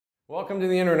Welcome to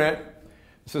the internet.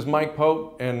 This is Mike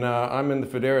Pope, and I'm in the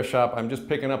Fodera shop. I'm just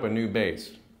picking up a new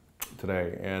bass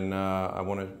today, and I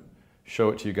want to show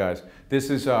it to you guys. This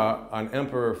is an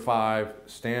Emperor 5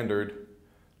 standard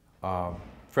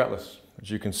fretless,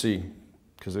 as you can see,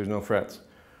 because there's no frets.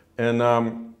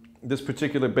 And this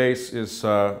particular bass is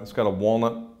it's got a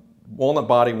walnut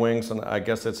body wings, and I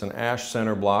guess it's an ash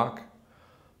center block,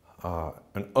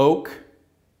 an oak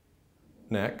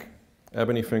neck,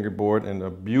 ebony fingerboard, and a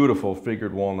beautiful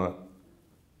figured walnut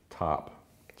top.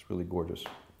 It's really gorgeous.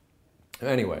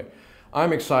 Anyway,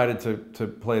 I'm excited to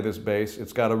play this bass.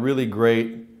 It's got that really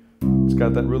great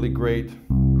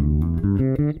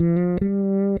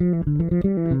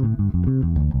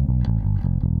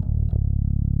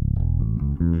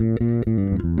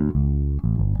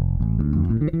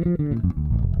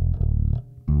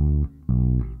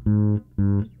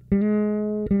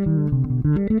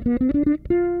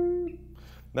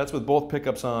that's with both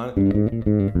pickups on.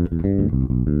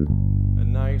 A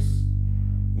nice,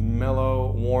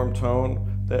 mellow, warm tone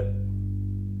that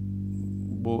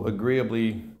will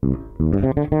agreeably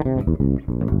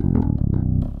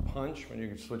punch when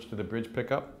you switch to the bridge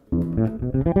pickup.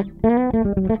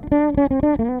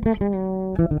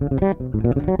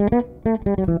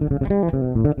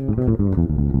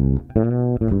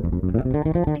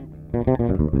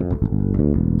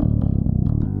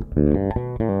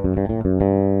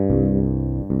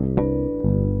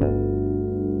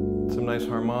 Some nice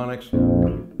harmonics,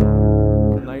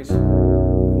 nice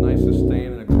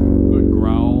sustain and a good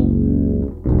growl,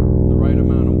 the right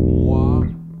amount of wah.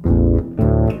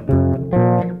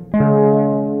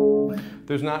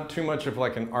 There's not too much of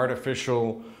like an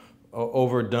artificial,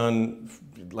 overdone,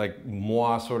 like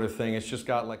moi sort of thing. It's just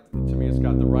got, like, to me, it's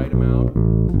got the right amount.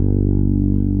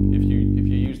 If you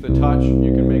use the touch,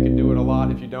 you can make it do it a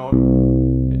lot. If you don't,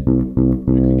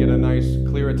 you can get a nice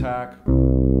clear attack.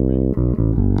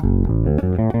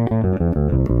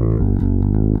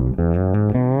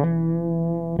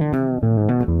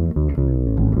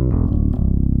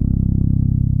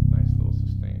 Nice little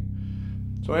sustain.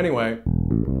 So anyway,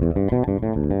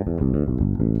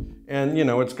 and you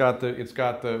know, it's got the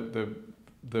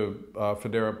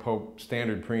Fodera Pope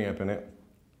standard preamp in it,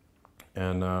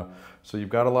 and so you've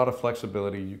got a lot of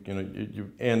flexibility.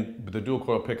 And with the dual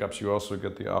coil pickups, you also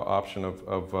get the option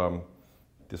of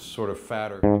this sort of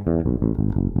fatter,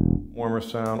 warmer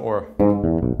sound, or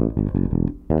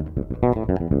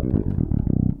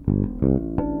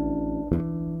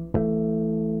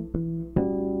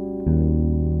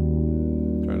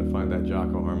trying to find that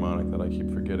Jocko harmonic that I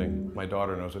keep forgetting. My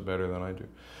daughter knows it better than I do.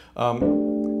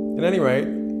 At any rate,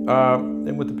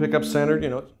 and with the pickup centered, you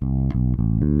know,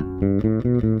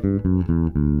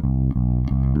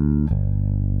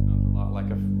 sounds a lot like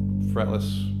a fretless,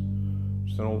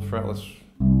 just an old fretless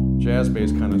jazz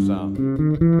bass kind of sound.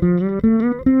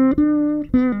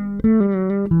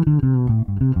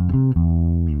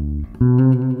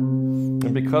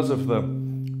 And because of the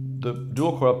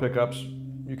dual coil pickups,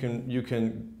 you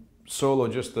can solo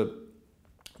just the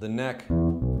neck.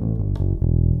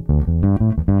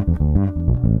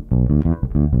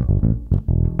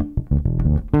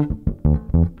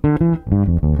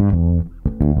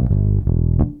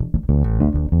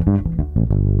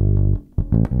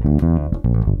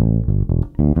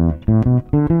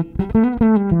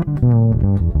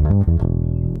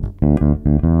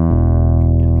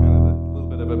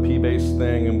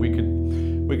 Thing, and we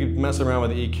could mess around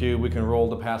with the EQ. We can roll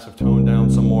the passive tone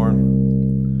down some more,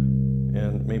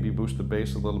 and maybe boost the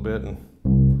bass a little bit. And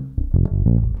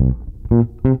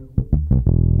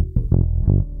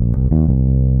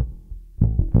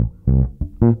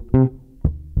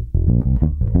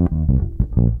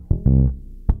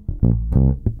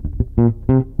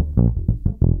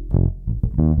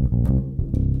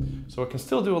so it can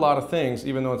still do a lot of things,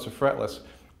 even though it's a fretless.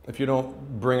 If you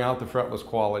don't bring out the fretless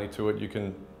quality to it, it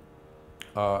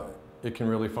can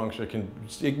really function.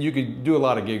 You could do a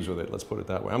lot of gigs with it. Let's put it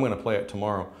that way. I'm going to play it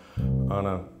tomorrow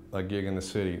on a gig in the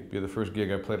city. It'll be the first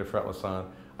gig I played a fretless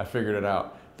on. I figured it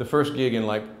out. The first gig in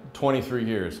like 23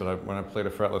 years when I played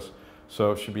a fretless.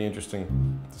 So it should be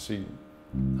interesting to see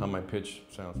how my pitch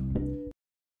sounds.